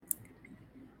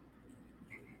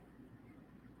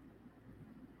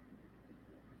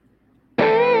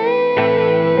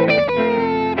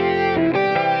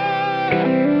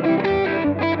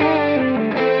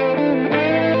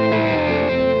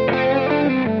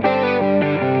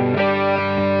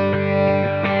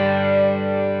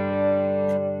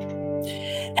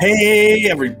Hey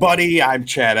everybody, I'm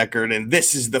Chad Eckert, and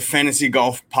this is the Fantasy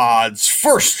Golf Pod's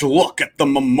first look at the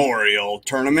Memorial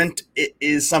Tournament. It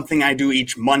is something I do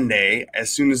each Monday.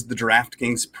 As soon as the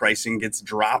DraftKings pricing gets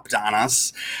dropped on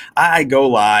us, I go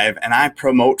live and I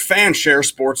promote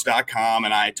fansharesports.com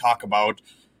and I talk about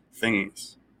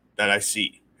things that I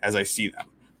see as I see them.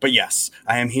 But yes,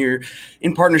 I am here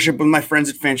in partnership with my friends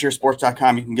at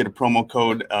fansharesports.com. You can get a promo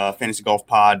code, Fantasy Golf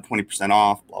Pod, 20%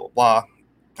 off, blah, blah, blah.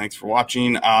 Thanks for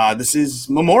watching. This is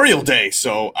Memorial Day,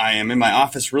 so I am in my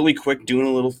office really quick doing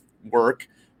a little work,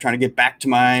 trying to get back to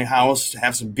my house,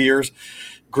 have some beers,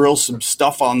 grill some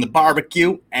stuff on the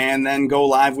barbecue, and then go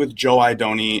live with Joe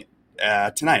Idoni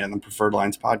tonight on the Preferred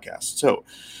Lines podcast. So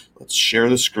let's share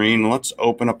the screen. Let's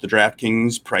open up the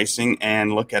DraftKings pricing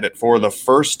and look at it for the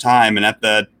first time. And at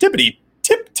the tippity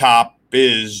tip top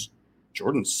is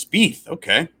Jordan Spieth.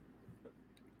 Okay.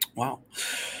 Wow.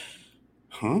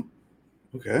 Huh?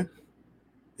 Okay.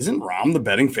 Isn't Rahm the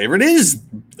betting favorite? It is.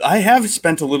 I have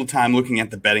spent a little time looking at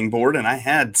the betting board, and I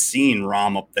had seen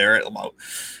Rahm up there at about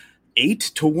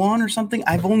 8-1 or something.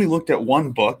 I've only looked at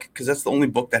one book because that's the only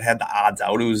book that had the odds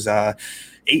out. It was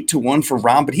 8-1 for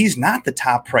Rahm, but he's not the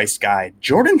top price guy.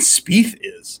 Jordan Spieth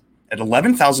is at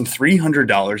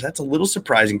 $11,300. That's a little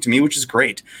surprising to me, which is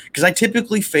great because I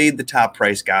typically fade the top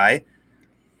price guy.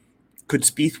 Could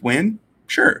Spieth win?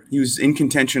 Sure, he was in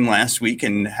contention last week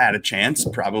and had a chance.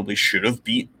 Probably should have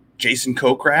beat Jason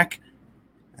Kokrak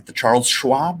at the Charles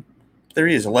Schwab. There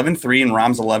he is, 11-3, and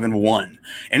Rahm's 11-1.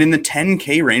 And in the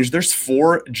 10K range, there's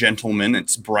four gentlemen.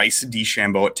 It's Bryce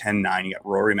DeChambeau at 10-9. You got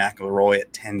Rory McIlroy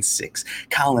at 10-6,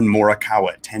 Colin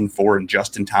Morikawa at 10-4, and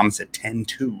Justin Thomas at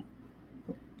 10-2.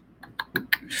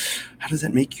 How does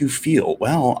that make you feel?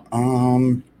 Well,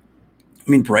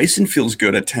 Bryson feels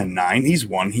good at 10-9. He's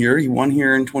won here. He won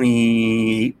here in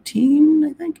 2018,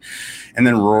 I think. And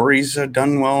then Rory's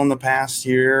done well in the past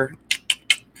year.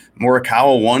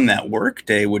 Morikawa won that work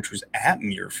day, which was at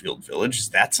Muirfield Village. Is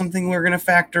that something we're going to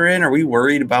factor in? Are we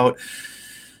worried about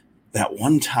that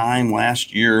one time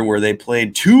last year where they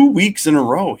played 2 weeks in a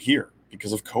row here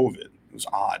because of COVID? It was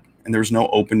odd. And there was no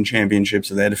Open Championship,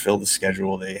 so they had to fill the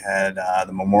schedule. They had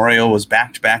the Memorial was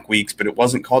back-to-back weeks, but it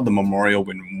wasn't called the Memorial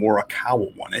when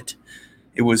Morikawa won it.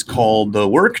 It was called the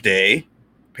Workday.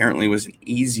 Apparently, it was an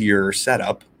easier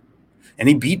setup, and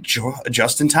he beat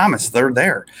Justin Thomas. They're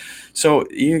there. So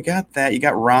you got that. You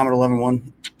got Rahm at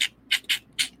 11-1.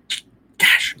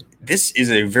 Gosh, this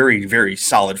is a very, very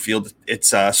solid field.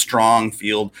 It's a strong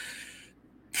field.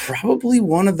 Probably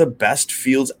one of the best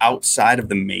fields outside of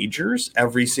the majors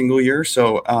every single year.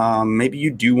 So maybe you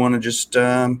do want to just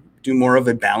do more of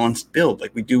a balanced build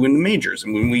like we do in the majors.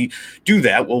 And when we do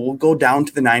that, we'll go down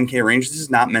to the 9K range. This is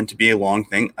not meant to be a long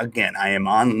thing. Again, I am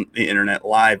on the internet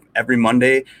live every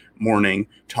Monday morning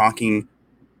talking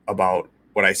about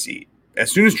what I see.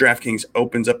 As soon as DraftKings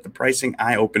opens up the pricing,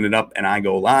 I open it up and I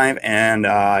go live, and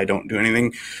I don't do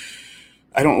anything.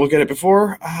 I don't look at it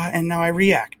before, and now I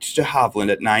react to Hovland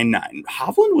at 9-9.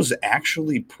 Hovland was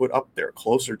actually put up there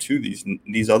closer to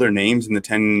these other names in the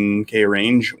 10K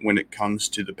range when it comes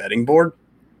to the betting board.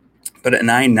 But at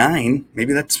 9-9,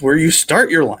 maybe that's where you start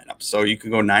your lineup. So you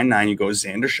could go 9-9, you go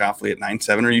Xander Schauffele at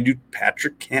 9-7, or you do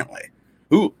Patrick Cantlay,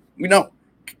 who we know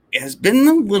has been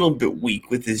a little bit weak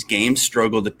with his game,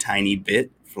 struggled a tiny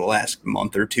bit for the last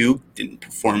month or two, didn't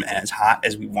perform as hot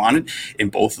as we wanted in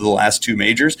both of the last two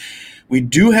majors. We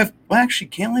do have, well, actually,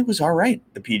 Cantlay was all right,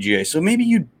 the PGA. So maybe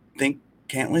you think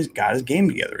Cantlay's got his game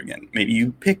together again. Maybe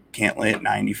you pick Cantlay at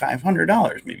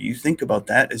 $9,500. Maybe you think about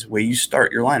that as the way you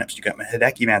start your lineups. You got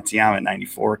Hideki Matsuyama at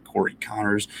 94, Corey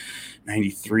Connors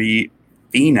 93,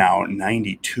 Finau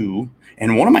 92.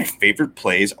 And one of my favorite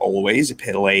plays always,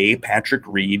 play Patrick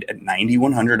Reed at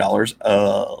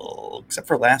 $9,100, except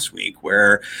for last week,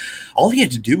 where all he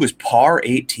had to do was par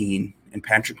 18, and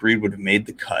Patrick Reed would have made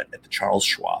the cut at the Charles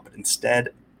Schwab. But instead,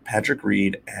 Patrick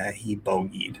Reed, he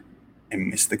bogeyed and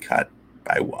missed the cut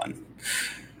by one.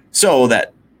 So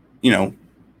that, it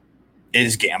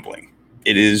is gambling.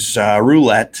 It is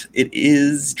roulette. It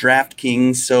is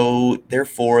DraftKings. So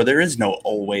therefore, there is no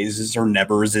always or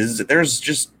nevers. There's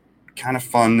just kind of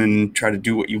fun and try to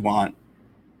do what you want.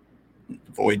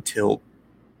 Avoid tilt.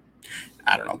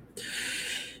 I don't know.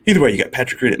 Either way, you got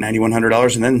Patrick Reed at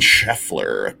 $9,100, and then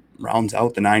Scheffler rounds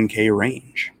out the 9K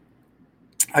range.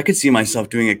 I could see myself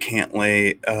doing a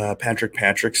Cantlay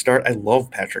Patrick start. I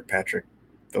love Patrick.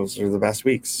 Those are the best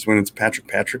weeks. When it's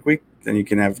Patrick week, then you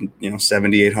can have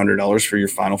 $7,800 for your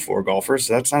final four golfers.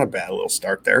 So that's not a bad little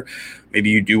start there. Maybe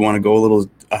you do want to go a little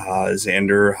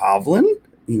Xander Hovland.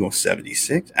 You go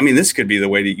 76. This could be the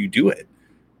way that you do it.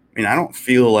 I don't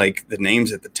feel like the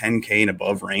names at the 10K and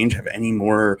above range have any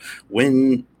more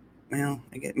win Well,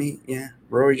 I get me. Yeah,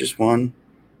 Rory just won.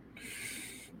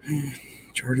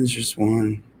 Jordan's just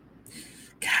won.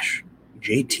 Gosh,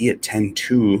 JT at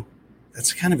 10-2.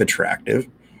 That's kind of attractive.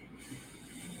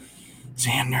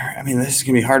 Xander. I mean, this is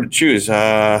going to be hard to choose.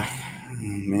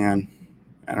 Man,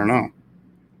 I don't know.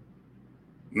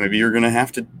 Maybe you're going to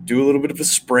have to do a little bit of a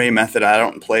spray method. I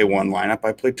don't play one lineup.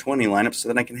 I play 20 lineups so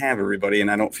that I can have everybody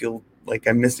and I don't feel like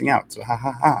I'm missing out. So,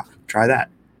 try that.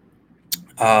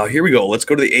 Here we go. Let's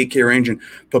go to the 8K range and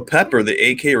pepper the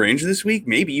 8K range this week.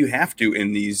 Maybe you have to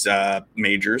in these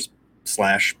majors /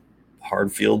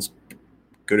 hard fields,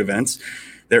 good events.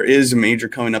 There is a major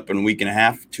coming up in a week and a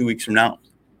half, 2 weeks from now.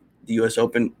 The U.S.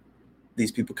 Open,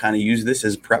 these people kind of use this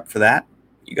as prep for that.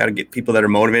 You got to get people that are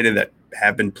motivated, that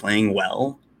have been playing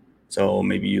well. So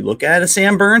maybe you look at a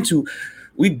Sam Burns, who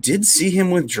we did see him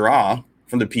withdraw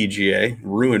from the PGA,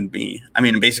 ruined me. I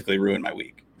mean, basically ruined my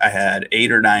week. I had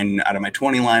 8 or 9 out of my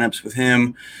 20 lineups with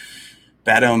him.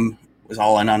 Bet him, was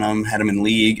all in on him, had him in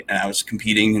league, and I was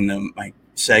competing in my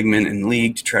segment in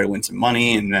league to try to win some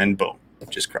money, and then boom,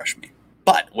 just crushed me.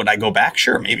 But would I go back?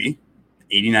 Sure, maybe.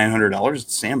 $8,900,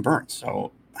 it's Sam Burns.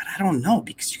 So, but I don't know,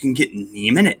 because you can get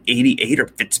Neiman at 88 or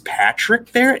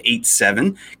Fitzpatrick there at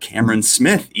 87, Cameron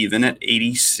Smith even at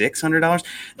 $8,600.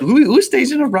 Louis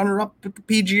Oosthuizen in a runner-up at the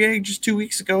PGA just 2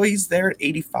 weeks ago. He's there at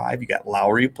 85. You got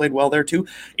Lowry, who played well there too,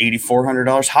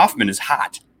 $8,400. Hoffman is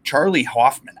hot. Charlie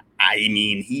Hoffman, I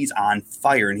mean, he's on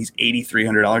fire, and he's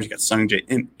 $8,300. You got Sung Jae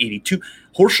Im, 82.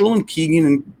 Horschel and Keegan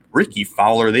and Ricky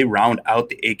Fowler, they round out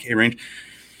the 8K range.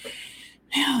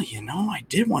 Hell, I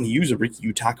did want to use a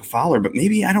Ricky Utaka Fowler, but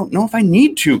maybe I don't know if I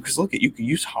need to, because look, you could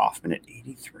use Hoffman at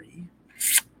 83.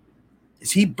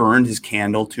 Is he burned his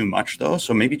candle too much, though?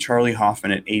 So maybe Charlie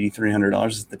Hoffman at $8,300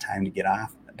 is the time to get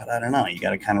off. But I don't know. You got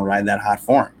to kind of ride that hot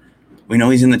form. We know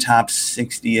he's in the top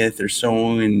 60th or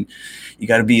so, and you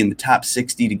got to be in the top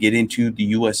 60 to get into the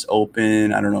U.S.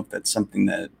 Open. I don't know if that's something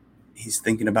that he's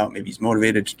thinking about. Maybe he's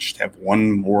motivated to just have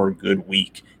one more good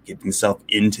week, get himself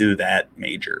into that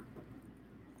major.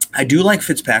 I do like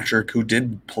Fitzpatrick, who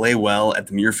did play well at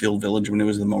the Muirfield Village when it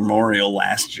was the Memorial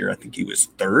last year. I think he was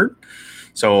third.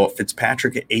 So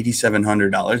Fitzpatrick at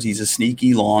 $8,700. He's a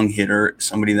sneaky long hitter,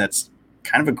 somebody that's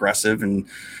kind of aggressive and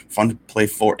fun to play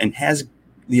for, and has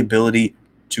the ability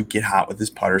to get hot with his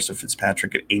putter. So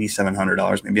Fitzpatrick at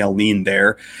 $8,700. Maybe I'll lean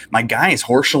there. My guys,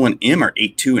 Horschel and Im, are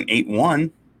 8-2 and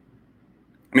 8-1.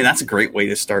 I mean, that's a great way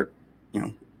to start,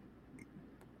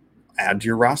 add to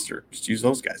your roster. Just use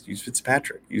those guys. Use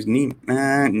Fitzpatrick. Use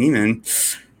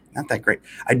Neiman. Not that great.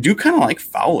 I do kind of like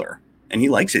Fowler, and he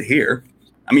likes it here.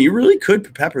 I mean, you really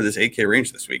could pepper this 8K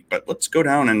range this week, but let's go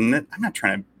down, and I'm not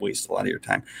trying to waste a lot of your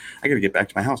time. I got to get back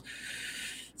to my house.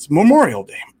 It's Memorial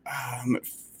Day.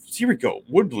 Here we go.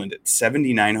 Woodland at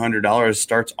 $7,900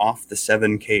 starts off the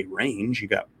 7K range. You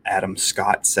got Adam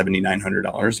Scott,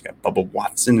 $7,900. You got Bubba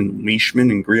Watson and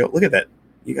Leishman and Griot. Look at that.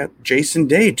 You got Jason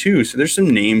Day, too. So there's some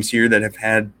names here that have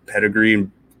had pedigree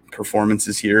and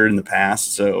performances here in the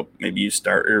past. So maybe you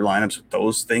start your lineups with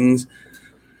those things.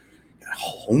 Got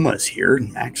Homa's here.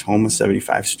 Max Homa,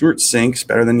 75. Stuart Sinks,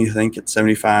 better than you think at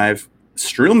 75.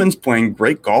 Streelman's playing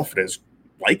great golf.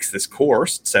 Likes this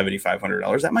course at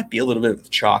 $7,500. That might be a little bit of the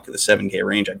chalk of the 7K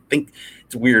range. I think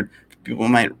it's weird. People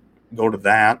might go to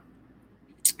that.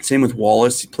 Same with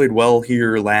Wallace. He played well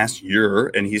here last year,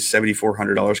 and he's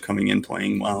 $7,400 coming in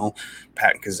playing well.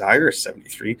 Pat Kazire is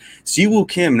 $73. Siwoo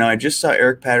Kim. Now, I just saw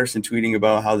Eric Patterson tweeting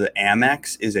about how the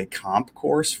Amex is a comp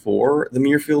course for the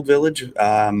Muirfield Village.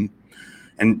 And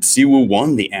Siwoo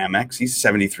won the Amex. He's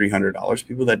 $7,300.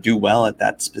 People that do well at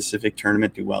that specific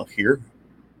tournament do well here.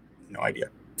 No idea.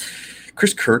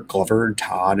 Chris Kirk, Glover,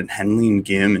 Todd, and Henley, and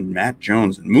Gim, and Matt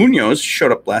Jones. And Munoz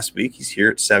showed up last week. He's here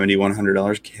at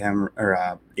 $7,100.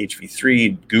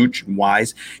 HV3, Gooch, and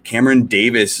Wise. Cameron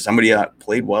Davis, somebody that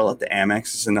played well at the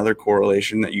Amex, is another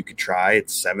correlation that you could try.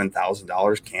 It's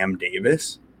 $7,000. Cam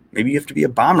Davis. Maybe you have to be a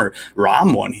bomber.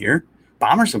 Rahm won here.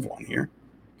 Bombers have won here.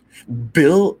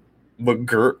 Bill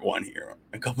McGirt won here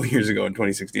a couple of years ago in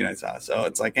 2016, I saw. So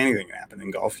it's like anything can happen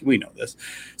in golf. We know this.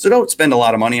 So don't spend a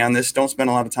lot of money on this. Don't spend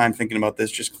a lot of time thinking about this.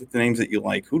 Just click the names that you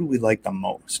like. Who do we like the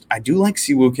most? I do like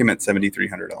Siwoo Kim at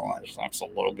 $7,300. That's a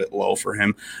little bit low for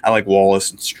him. I like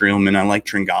Wallace and Streelman. I like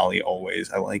Tringali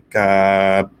always. I like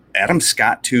Adam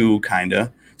Scott too, kind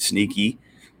of sneaky.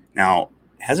 Now,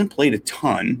 hasn't played a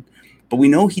ton, but we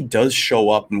know he does show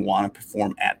up and want to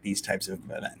perform at these types of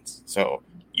events. So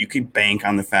you could bank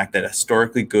on the fact that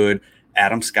historically good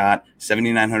Adam Scott,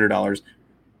 $7,900,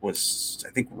 was,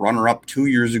 I think, runner-up 2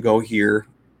 years ago here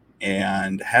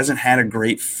and hasn't had a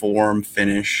great form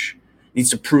finish. Needs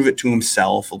to prove it to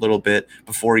himself a little bit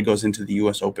before he goes into the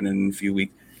U.S. Open in a few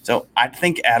weeks. So I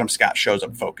think Adam Scott shows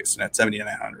up focused, and at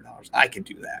 $7,900, I could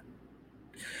do that.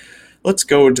 Let's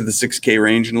go to the 6K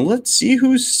range, and let's see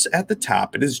who's at the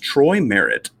top. It is Troy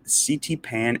Merritt, CT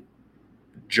Pan,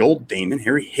 Joel Damon,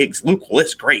 Harry Higgs, Luke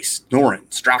Willis, Grace, Norin,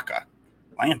 Straka,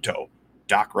 Lanto,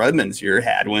 Doc Rudman's here,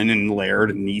 Hadwin and Laird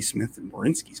and Neesmith and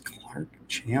Marinsky's Clark,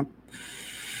 Champ.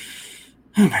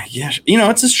 Oh my gosh.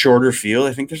 It's a shorter field.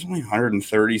 I think there's only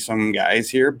 130 some guys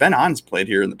here. Ben On's played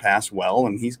here in the past well,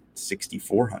 and he's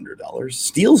 $6,400.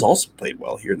 Steele's also played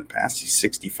well here in the past. He's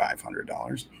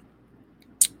 $6,500.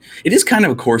 It is kind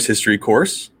of a course history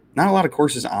course. Not a lot of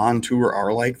courses on tour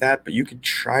are like that, but you could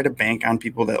try to bank on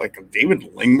people that, like,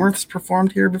 David Lingworth's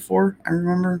performed here before, I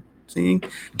remember seeing.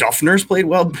 Duffner's played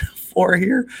well before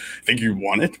here. I think you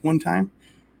won it one time.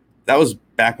 That was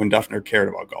back when Duffner cared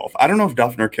about golf. I don't know if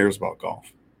Duffner cares about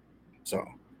golf, so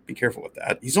be careful with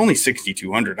that. He's only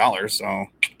 $6,200, so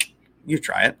you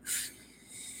try it.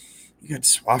 You got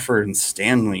Swafford and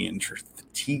Stanley and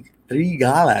three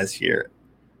galas here.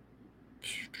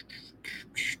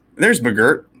 There's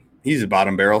McGirt. He's a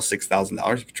bottom barrel,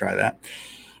 $6,000. You can try that.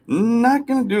 Not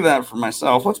going to do that for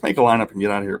myself. Let's make a lineup and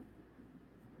get out of here.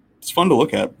 It's fun to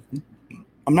look at.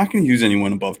 I'm not going to use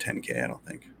anyone above 10K, I don't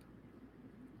think.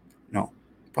 No,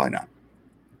 probably not.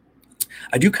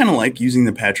 I do kind of like using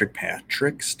the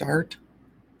Patrick start.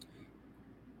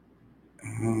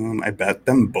 I bet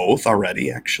them both already,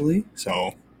 actually.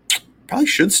 So probably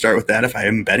should start with that if I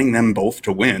am betting them both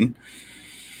to win.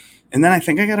 And then I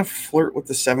think I got to flirt with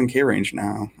the 7K range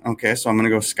now. Okay, so I'm going to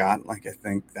go Scott. I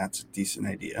think that's a decent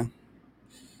idea.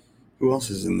 Who else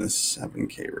is in this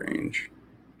 7K range?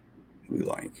 Who we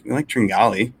like? We like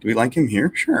Tringali. Do we like him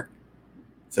here? Sure.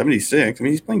 76. I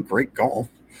mean, he's playing great golf.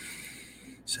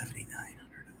 $7,900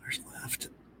 left.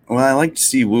 Well, I like to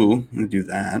see Woo. I'm going to do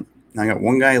that. Now I got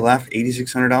one guy left,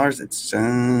 $8,600. It's,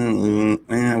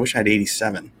 I wish I had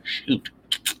 87. Shoot.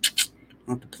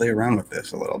 I'll have to play around with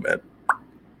this a little bit.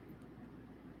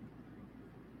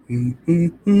 I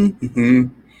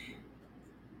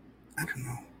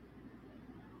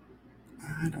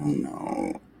don't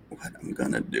know what I'm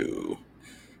going to do.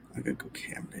 I'm going to go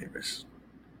Cam Davis.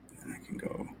 And I can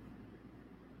go.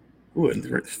 Ooh,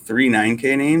 there are 3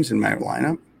 9K names in my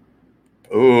lineup.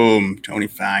 Boom. Tony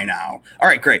Finau. All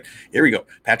right, great. Here we go.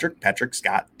 Patrick,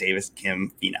 Scott, Davis,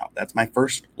 Kim, Finau. That's my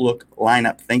first look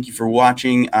lineup. Thank you for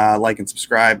watching. Like and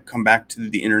subscribe. Come back to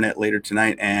the internet later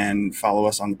tonight and follow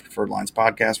us on the Preferred Lines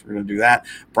podcast. We're going to do that.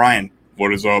 Brian,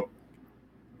 what is up?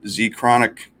 Z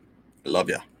Chronic. I love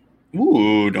ya.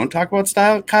 Ooh, don't talk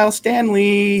about Kyle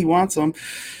Stanley. He wants him.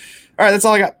 All right, that's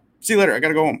all I got. See you later. I got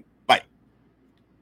to go home.